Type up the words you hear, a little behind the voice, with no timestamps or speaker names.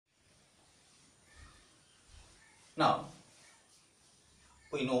Now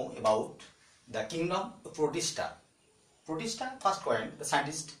we know about the kingdom of Protista. Protista first coined the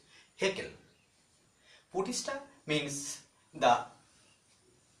scientist Haeckel. Protista means the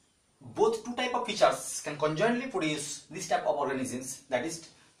both two type of features can conjointly produce this type of organisms, that is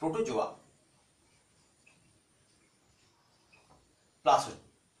protozoa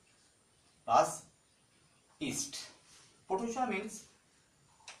plus yeast. Protozoa means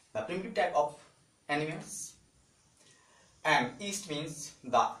the primitive type of animals, and yeast means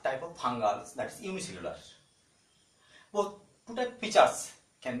the type of fungal, that is unicellular. Both two type of features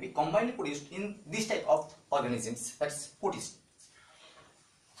can be combinedly produced in this type of organisms, that is protists.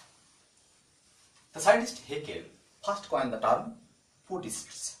 The scientist Haeckel first coined the term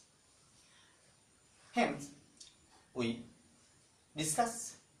protists. Hence, we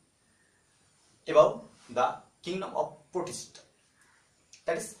discuss about the kingdom of protists,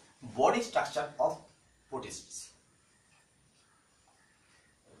 that is body structure of protists.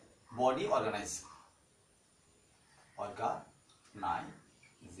 Body organization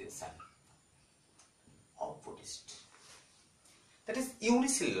of protists, that is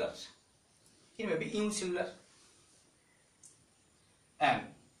unicellular. It may be unicellular, and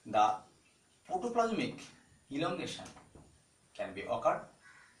the protoplasmic elongation can be occurred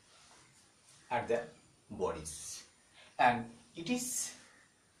at their bodies, and it is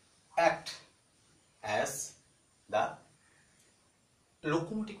act as the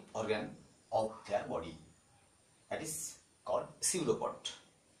locomotive organ of their body, that is called pseudopod.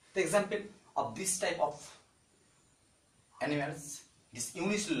 The example of this type of animals is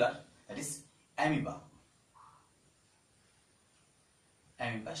unicellular, that is amoeba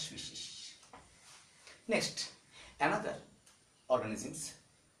species. Next, another organisms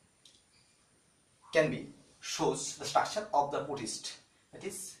can be shows the structure of the protist, that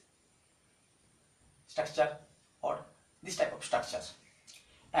is structure or this type of structure,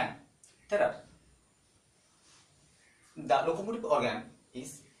 and there are the locomotive organ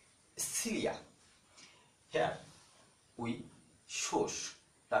is cilia. Here we shows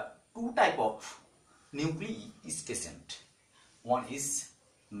the two type of nuclei is present. One is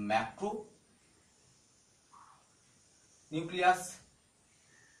macro nucleus,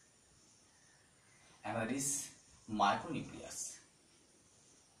 another is micronucleus.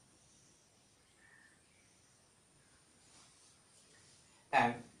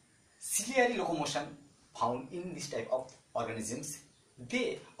 And ciliary locomotion found in this type of organisms,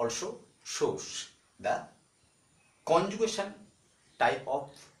 they also shows the conjugation type of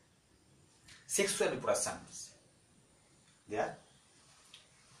sexual reproduction, their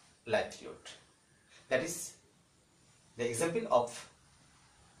livelihood. That is the example of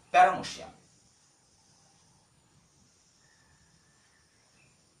paramecium.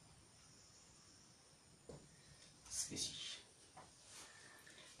 Species.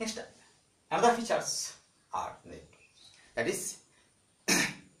 Next, another features are there, that is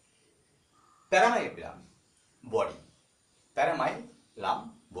paramyelum body. Paramyelum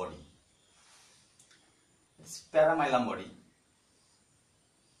body. It's paramyelum body.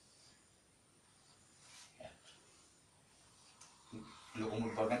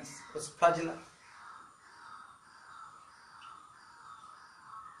 Locomotive organs is flagella.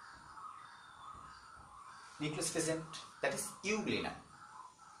 Nucleus present, that is euglena.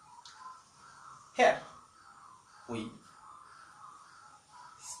 Here we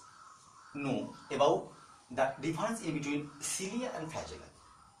know about the difference in between cilia and flagella.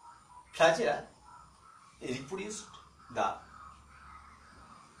 Flagella reproduced the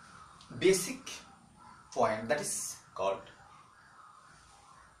basic point, that is called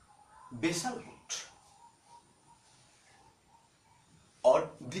basal root or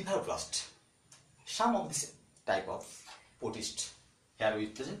blepharoplast. Some of this type of protist here we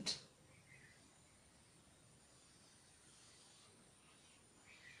present.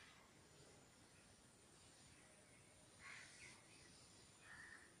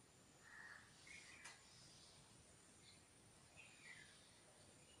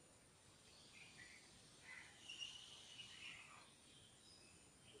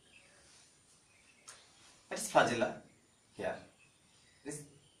 That is flagella. Here this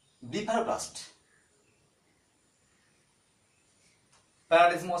blepharoplast.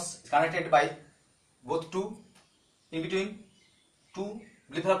 Paradismos is connected by both two, in between two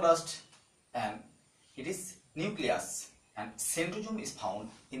blepharoplast, and it is nucleus, and centrosome is found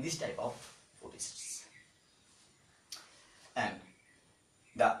in this type of protists. And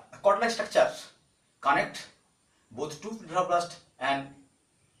the cord-like structure connect both two blepharoplast and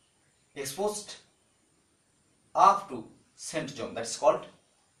exposed up to centrosome, that is called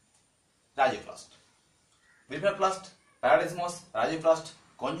rhizoplast. Blepharoplast, paradismos, rhizoplast,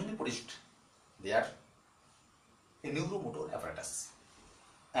 conjointly produced. They are a neuromotor apparatus.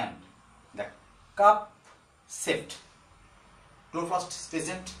 And the cup-shaped chloroplast is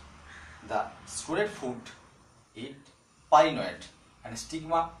present. The scrolled foot, it parinoid, and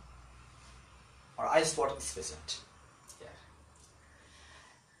stigma or eye spot is present here.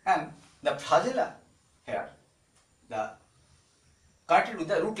 And the flagella here, the connected with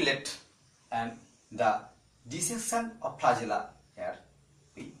the rootlet, and the dissection of flagella here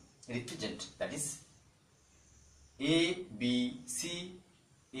we represent, that is A, B, C,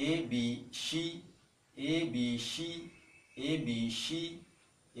 A, B, C, A, B, C, A, B, C,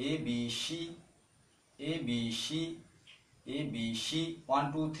 A, B, C, A, B, C, A, B, C,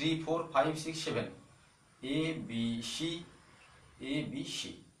 1, 2, 3, 4, 5, 6, 7, A, B, C, A, B,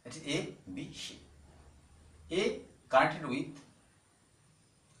 C, that is A, B, C. A connected with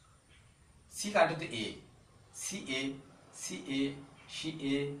C, connected with A, C, A, C, A, C,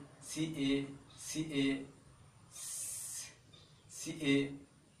 A, C, A, C, A, C, A,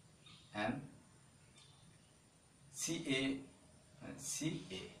 and C, A, and C,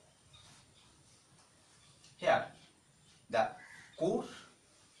 A. Here the core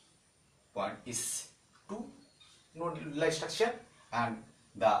point is 2 node-like structure, and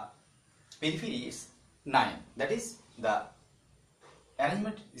the periphery is 9. That is, the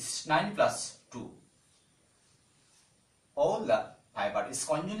arrangement is 9 plus 2. All the fiber is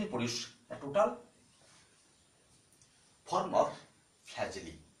conjointly produced a total form of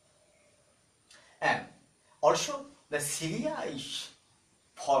flagellae. And also the cilia is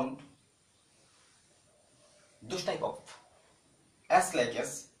formed those type of as like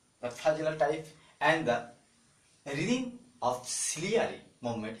as the flagellar type, and the rhythm of ciliary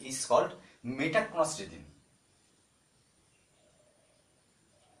movement is called metachronous rhythm.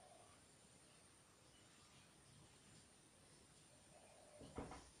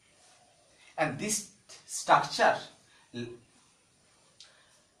 And this structure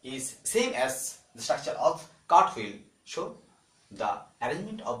is same as the structure of cartwheel. So the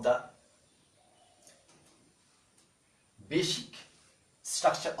arrangement of the basic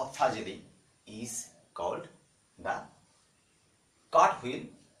structure of flagellae is called the cartwheel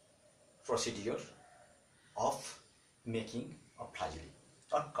procedure of making of flagellae,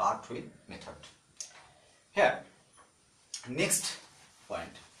 or cartwheel method. Here, next point.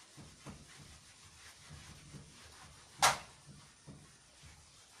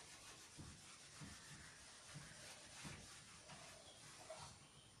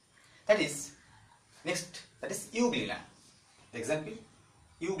 That is next. That is euglena. The example,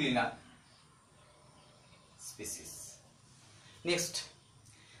 euglena species. Next,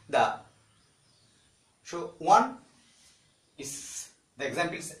 one is the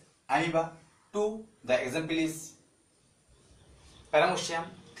example is amoeba. 2, the example is paramecium.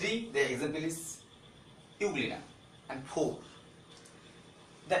 3, the example is euglena. And 4,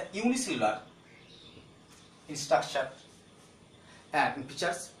 the unicellular in structure and in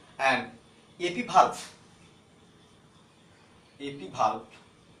features, and epivalve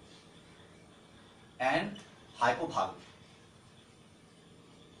and hypovalve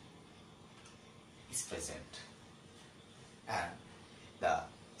is present, and the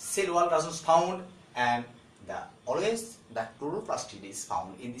cell wall doesn't found, and always the chloroplastid is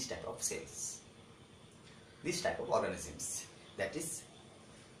found in this type of cells, this type of organisms, that is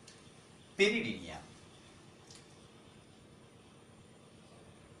peridinia.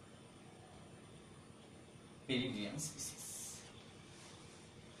 Peridinium species.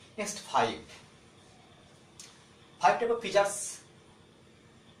 Next, 5 type of features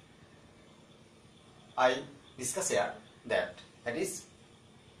I discuss here. That is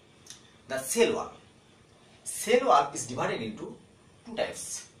the cell wall. Cell wall is divided into 2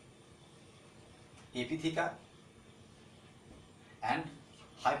 types: epitheca and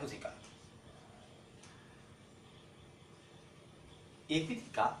hypotheca.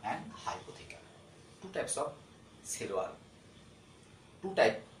 Epitheca and hypotheca. 2 types of cell wall, 2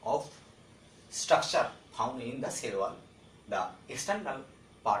 types of structure found in the cell wall. The external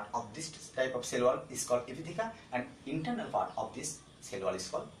part of this type of cell wall is called epitheca, and internal part of this cell wall is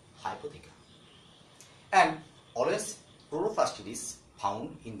called hypotheca. And always chloroplastid is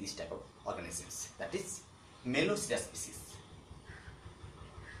found in this type of organisms, that is Melocida species.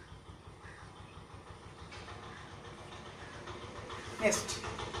 Next,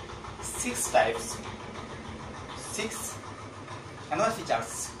 6 types, 6 another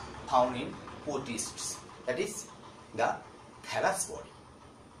features found in protists, that is the thallus body.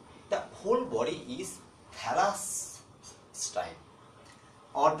 The whole body is thallus style,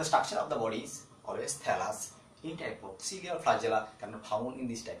 or the structure of the body is always thallus, Any type of cilia or flagella cannot found in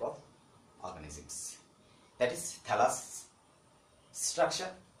this type of organisms. That is thallus structure,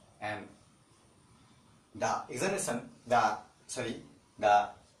 and the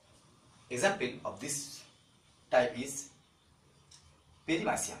example of this type is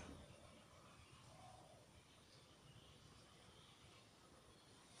perimycium.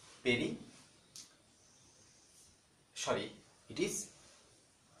 It is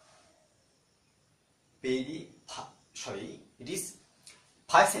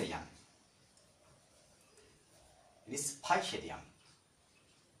Phycerium. It is Phycerium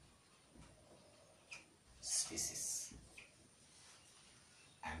species.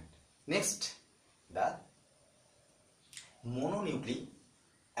 And next, the mononuclear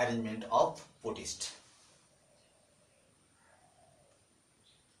arrangement of protist.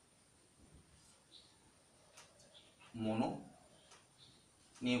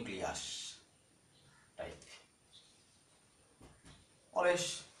 Mononucleus type.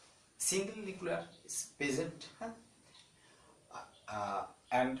 Always single nuclear is present,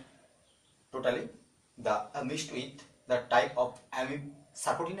 and totally the mixed with the type of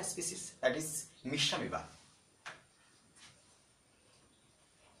Sarcotina species, that is mixed amoeba.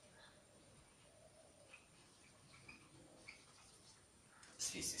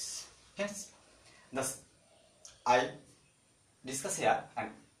 Species. Hence, thus I discuss here,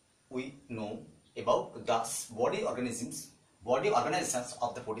 and we know about the body organizations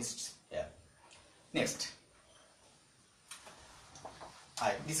of the protists here. Next,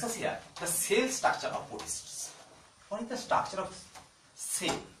 I discuss here the cell structure of protists. What is the structure of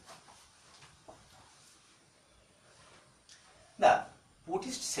cell? The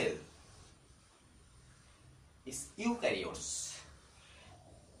protist cell is eukaryotes.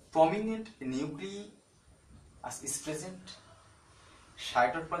 Prominent nuclei is present.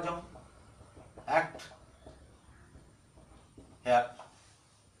 Cytoplasm act here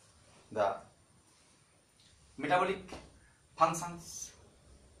the metabolic functions.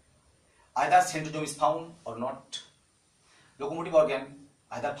 Either centrosome is found or not. Locomotive organ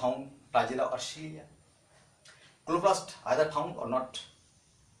either found flagella or cilia. Chloroplast either found or not.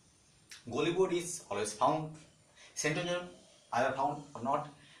 Golgi board is always found. Centrosome either found or not.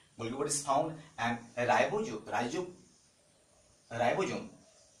 Golgi board is found, and ribosome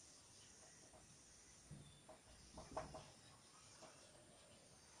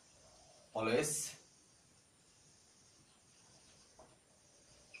always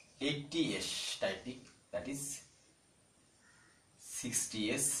 80S typic, that is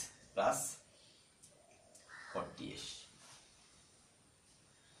 60S plus 40S.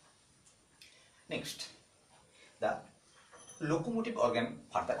 Next, the locomotive organ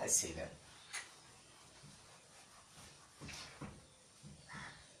further I say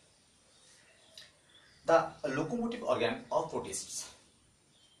that the locomotive organ of protists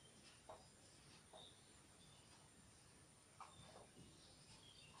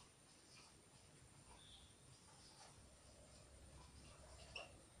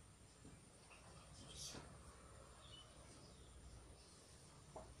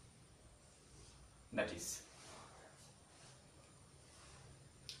that is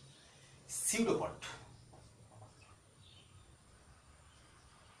pseudopod,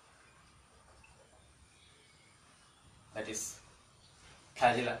 that is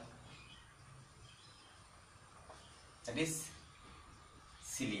flagella, that is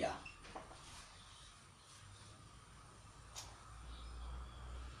cilia.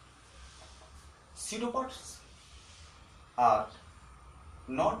 Pseudopods are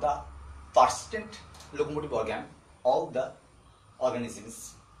not the persistent locomotive organ of the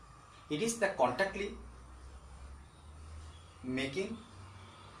organisms. It is the contactly making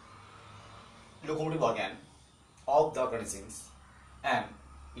locomotive organ of the organisms, and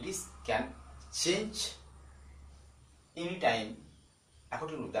it is can change any time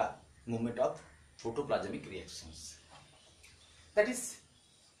according to the movement of protoplasmic reactions. That is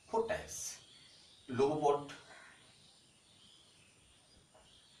 4 types: lobopod,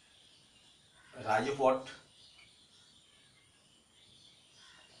 rhizopod,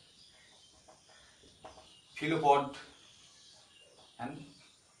 phylopod, and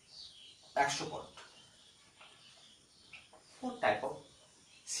axopod. 4 type of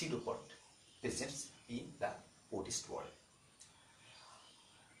pseudopod presents in the protist world.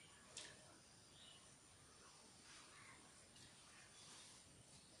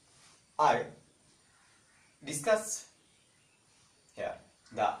 I discuss here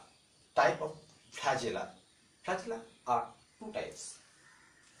the type of flagella. Flagella are 2 types: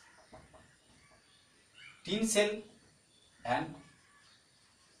 tin cell and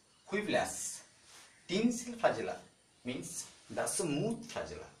quibless. Tensile flagella means the smooth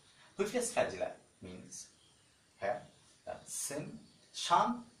flagella. Whipless flagella means here the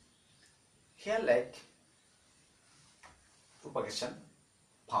some hair-like propagation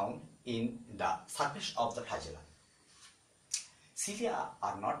found in the surface of the flagella. Cilia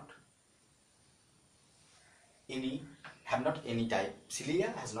are not any, have not any type.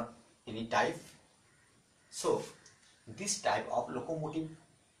 Cilia has not any type. So this type of locomotive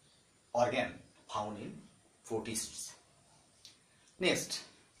organ found in protists. Next,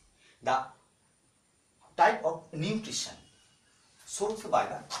 the type of nutrition sourced by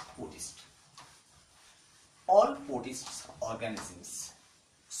the protist. All protist organisms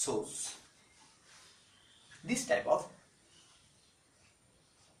source this type of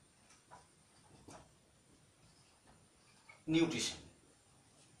nutrition.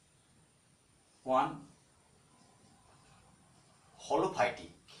 One, holophytic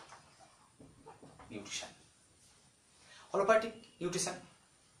nutrition. Holophytic nutrition,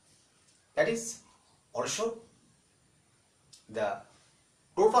 that is also the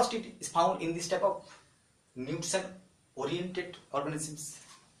chloroplast is found in this type of nutrition oriented organisms.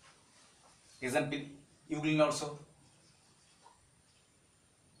 Example, euglena also.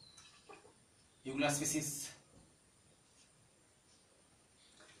 Euglena species.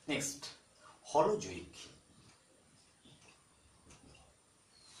 Next, holozoic.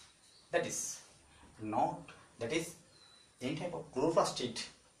 That is any type of chloroplastid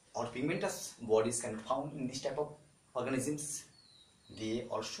or pigmentous bodies can be found in this type of organisms. They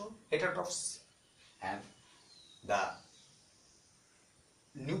also heterotrophs, and the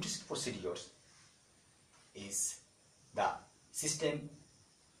nutrition procedures is the system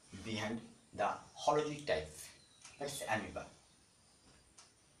behind the holozoic type, that is amoeba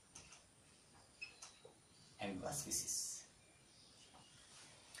species.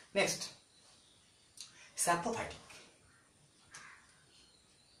 Next, saprophytic.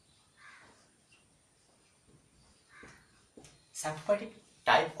 Saprophytic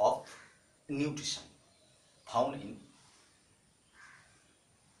type of nutrition found in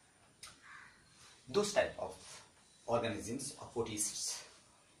those type of organisms or protists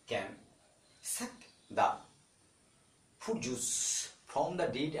can suck the food juice from the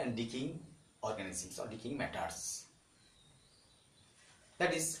dead and decaying organisms or decaying matters.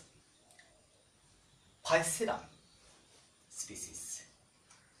 That is Physerum species.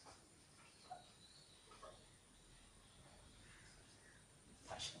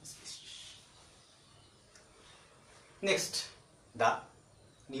 Next, the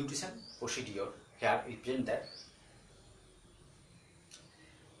nutrition procedure here represent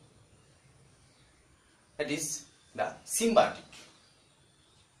that is the symbiotic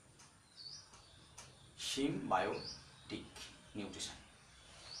nutrition.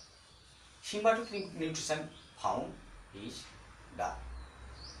 Symbiotic nutrition found is the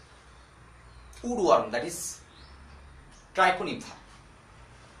woodworm, that is Trichonympha,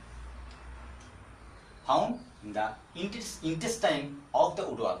 found in the intestine of the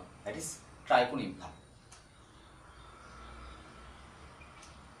woodworm, that is Trichonympha.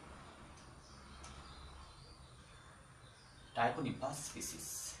 Trichonympha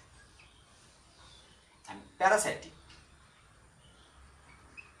species. And parasitic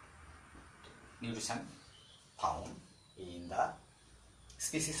nutrition found in the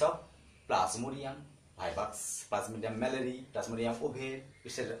species of Plasmodium vivax, Plasmodium malari, Plasmodium ovale,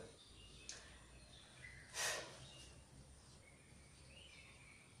 etc.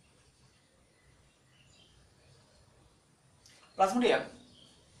 Plasmodium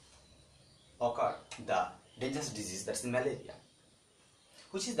occur the dangerous disease, that is malaria,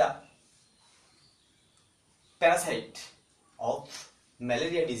 which is the parasite of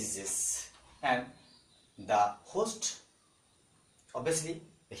malaria diseases, and the host obviously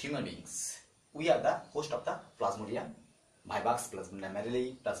the human beings. We are the host of the Plasmodium vivax, Plasmodium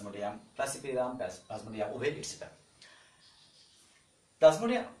malari, Plasmodium falciparum, Plasmodium ovale, etc.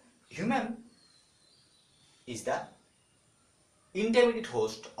 Plasmodium human is the intermediate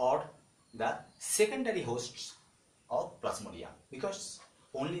host or the secondary hosts of Plasmodium, because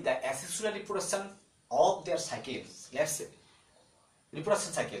only the asexual reproduction of their cycles, let's say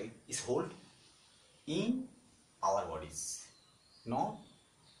reproduction cycle, is held in our bodies, not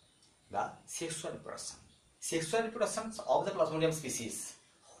the sexual reproduction. Sexual reproductions of the Plasmodium species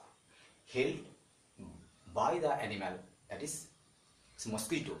held by the animal, that is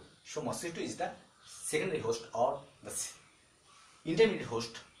mosquito. So mosquito is the secondary host or the intermediate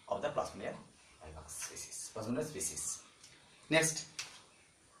host of the Plasmodium vivax species, Plasmodium species. Next,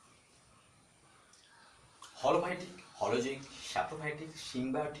 holophytic, holozoic, saprophytic,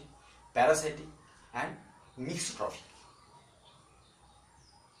 symbiotic, parasitic, and mixotrophic.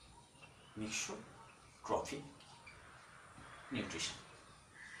 Mixotrophic nutrition.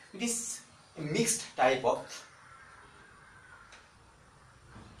 It is a mixed type of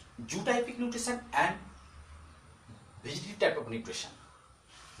zootypic nutrition and vegetative type of nutrition.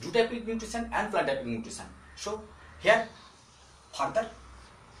 Zootypic nutrition and plant typic nutrition. So here further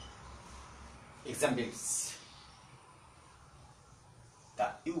examples: the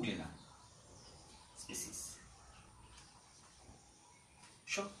Euglena species.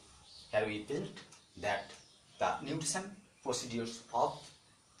 So here we built that the nutrition procedures of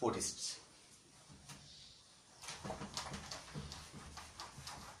protists.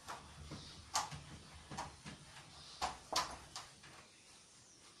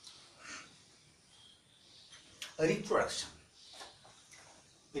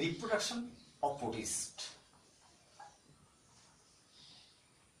 Reproduction of protists.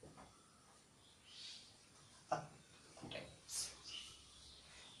 Two types: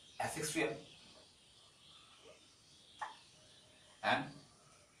 asexual and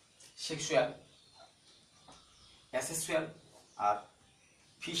sexual. Asexual are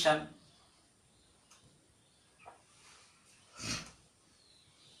fission,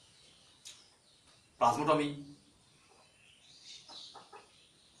 plasmotomy,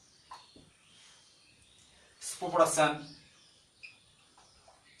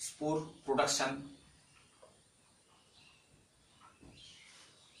 spore production,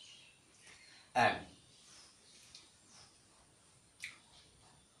 and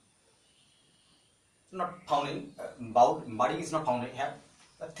not found in budding is not found in here.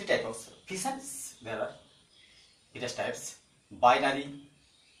 Three types of fissions there are. It has types: binary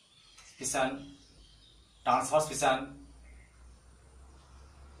fission, transverse fission,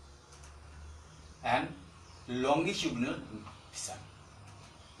 and longitudinal fission.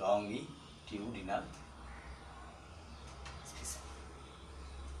 Longitudinal fission.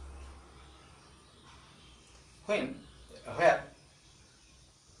 Where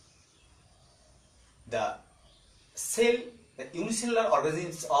the cell, the unicellular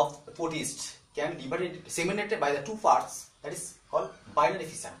organisms of protists can be segmented by the two parts, that is called binary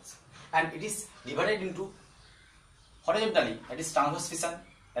fissions, and it is divided into horizontally, that is transverse fission,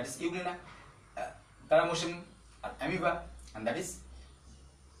 that is Euglena, Paramecium, amoeba, and that is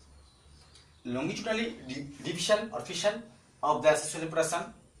longitudinally division or fission of the sexual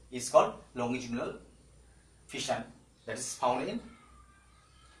reproduction is called longitudinal fission, that is found in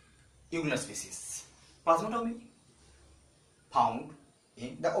Euglena species. Plasmotomy found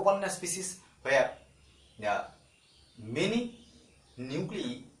in the Opalina species, where there are many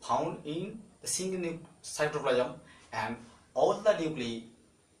nuclei found in the single cytoplasm, and all the nuclei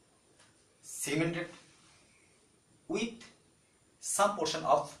segmented with some portion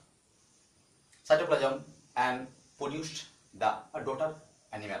of cytoplasm and produced the daughter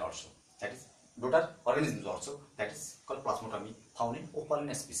animal also, that is daughter organisms also, that is called plasmotomy, found in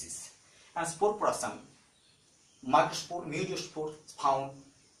Opalina species. And spore production, microspore, meiospore found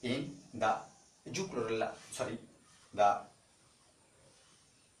in the the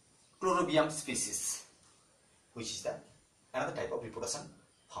Chlorobium species, which is the another type of reproduction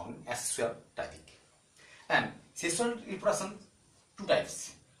found in asexual typic. And sexual reproduction, two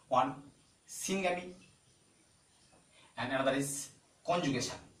types: one syngamy and another is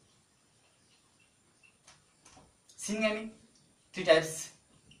conjugation. Syngamy, three types: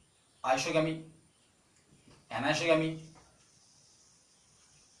 isogamy, anisogamy,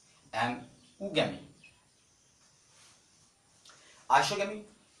 and oogamy. Isogamy,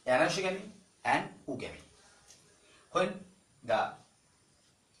 anisogamy, and oogamy. When the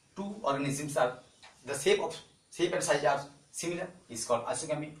two organisms are the shape and size are similar, is called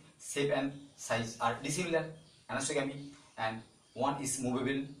isogamy. Shape and size are dissimilar, anisogamy. And one is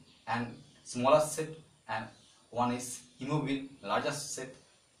movable and smaller set, and one is immovable, larger set,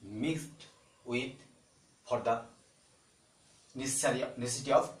 mixed with for the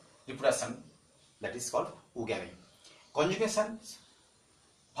necessity of reproduction, that is called oogamy. Conjugation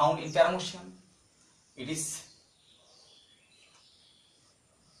found in Paramecium. It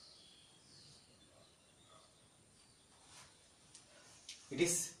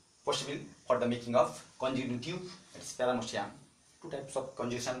is possible for the making of conjugating tube, that is Paramecium. Two types of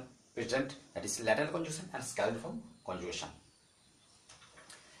conjugation present, that is lateral conjugation and scalariform conjugation.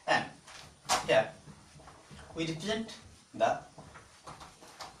 And here we represent the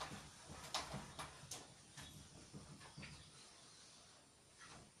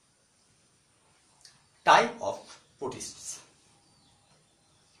type of protists.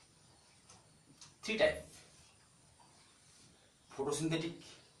 Three types: photosynthetic,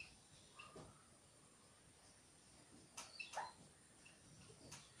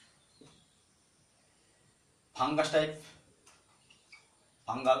 fungus type,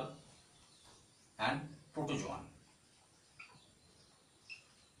 fungal and protozoan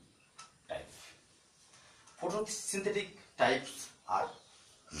type. Photosynthetic types are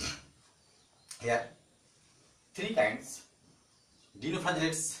here three kinds: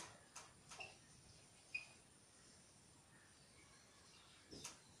 dinoflagellates,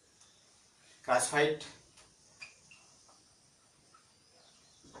 classified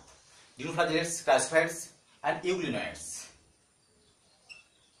dinoflagellates, classifieds and euglenoids.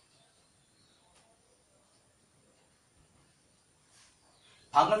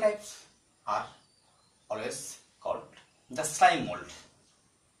 Fungal types are always called the slime mold.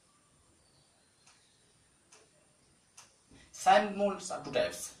 Slime molds are two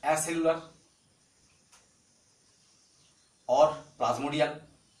types: acellular or plasmodial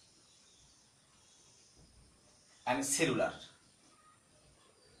and cellular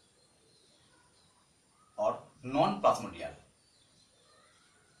or non-plasmodial.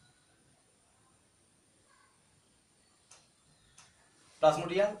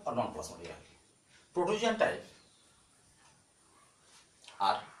 Plasmodial or non-plasmodial. Protozoan type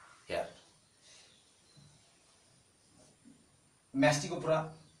are here Mastigophora,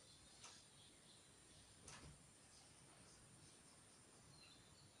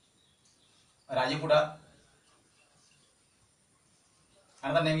 Rajapoda,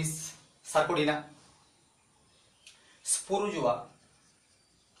 another name is Sarcodina, Sporozoa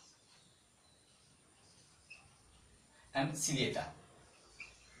and Ciliata.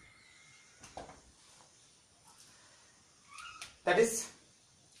 That is,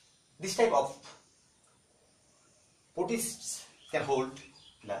 this type of protists can hold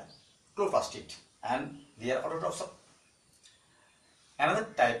the chloroplast and their autotrophs. Another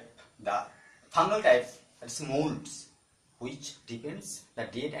type, the fungal type, that is molds, which depends the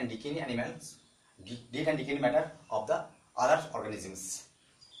dead and decaying animals, dead and decaying matter of the other organisms.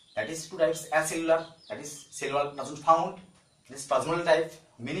 That is two types: acellular, that is cellular doesn't found. This plasmodial type,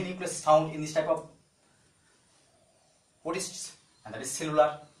 many nucleus is found in this type of protists, and that is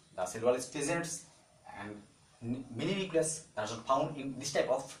cellular, the cellular is present and many nucleus that are found in this type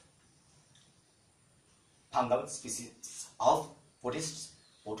of fungal species of protists,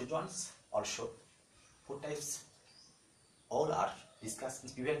 protozoans. Also, four types, all are discussed in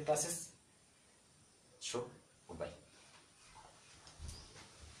previous classes. So, goodbye.